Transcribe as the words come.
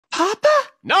Papa?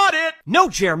 Not it! No,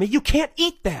 Jeremy, you can't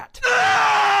eat that.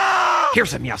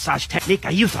 Here's a massage technique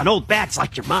I use on old bags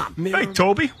like your mom. Hey,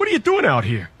 Toby, what are you doing out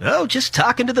here? Oh, just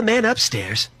talking to the man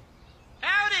upstairs.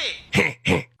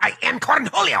 Howdy! I am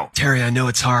Cornholio. Terry, I know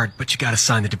it's hard, but you gotta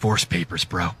sign the divorce papers,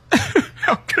 bro.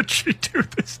 How could she do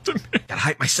this to me? Gotta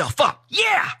hype myself up.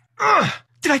 Yeah!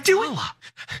 Did I do it?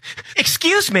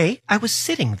 Excuse me, I was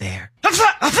sitting there. I'm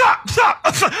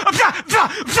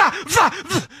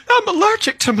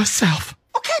allergic to myself.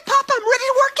 Okay, Papa, I'm ready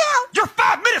to work out. You're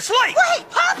 5 minutes late! Wait,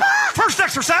 Papa! First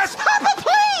exercise Papa,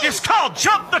 please! is called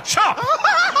Jump the Chump!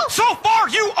 So far,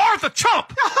 you are the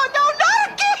chump! Oh, no,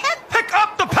 not again! Pick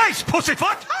up the pace,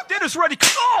 pussyfoot! Dinner's ready.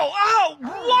 Oh, ow!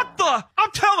 What the?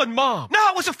 I'm telling Mom. No,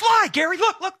 it was a fly, Gary.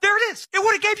 Look, there it is. It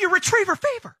would have gave you retriever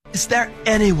fever. Is there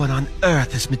anyone on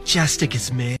earth as majestic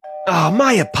as me? Oh,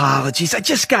 my apologies. I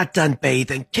just got done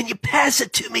bathing. Can you pass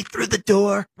it to me through the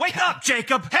door? Wake up,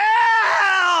 Jacob!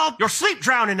 Help! You're sleep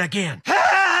drowning again.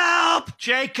 Help!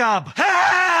 Jacob!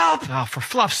 Help! Oh, for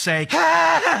fluff's sake.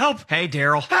 Help! Hey,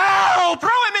 Daryl. Help! Throw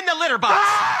him in the litter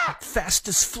box! Fast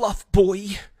as fluff,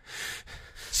 boy.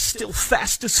 Still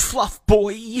fast as fluff,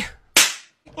 boy.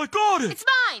 I got it! It's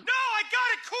mine! No, I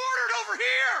got it cornered over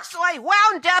here! So I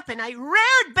wound up and I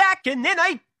reared back and then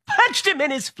I punched him in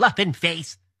his fluffin'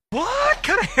 face. What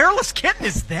kind of hairless kitten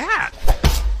is that?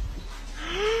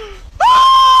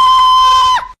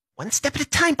 One step at a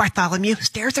time, Bartholomew.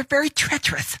 Stairs are very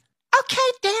treacherous.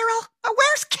 Okay, Daryl.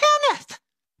 Where's Kenneth?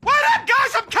 Wait up,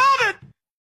 guys! I'm coming!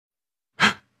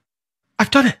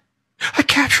 I've done it. I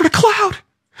captured a cloud.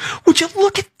 Would you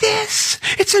look at this?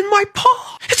 It's in my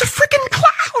paw. It's a freaking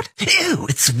cloud. Ew,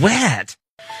 it's wet.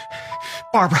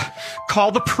 Barbara,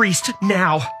 call the priest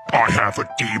now. I have a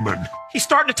demon. He's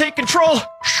starting to take control.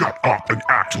 Shut up and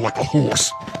act like a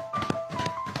horse.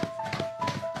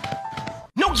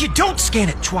 No, you don't scan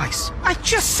it twice. I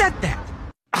just said that.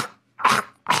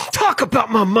 Talk about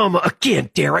my mama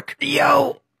again, Derek.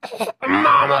 Yo,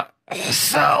 mama,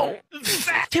 so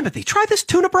fat. Timothy, try this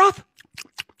tuna broth.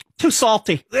 Too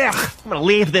salty. Ugh, I'm gonna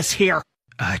leave this here.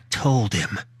 I told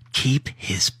him, keep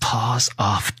his paws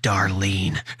off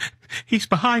Darlene. He's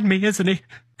behind me, isn't he?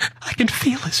 I can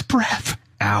feel his breath.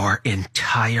 Our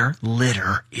entire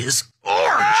litter is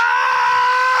orange.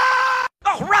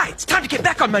 All right, it's time to get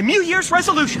back on my New Year's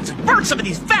resolutions and burn some of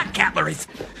these fat calories.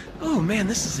 Oh man,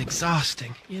 this is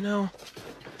exhausting, you know.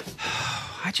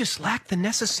 I just lack the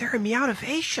necessary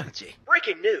meowtivation.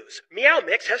 Breaking news. Meow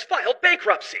Mix has filed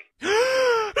bankruptcy.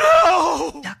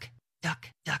 No! Duck, duck,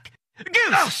 duck.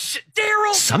 Goose! Oh, shit,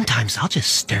 Daryl! Sometimes I'll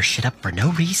just stir shit up for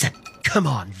no reason. Come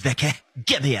on, Vicky.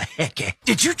 Give me a hickey.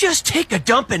 Did you just take a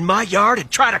dump in my yard and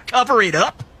try to cover it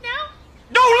up? No?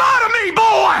 Don't lie to me,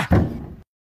 boy!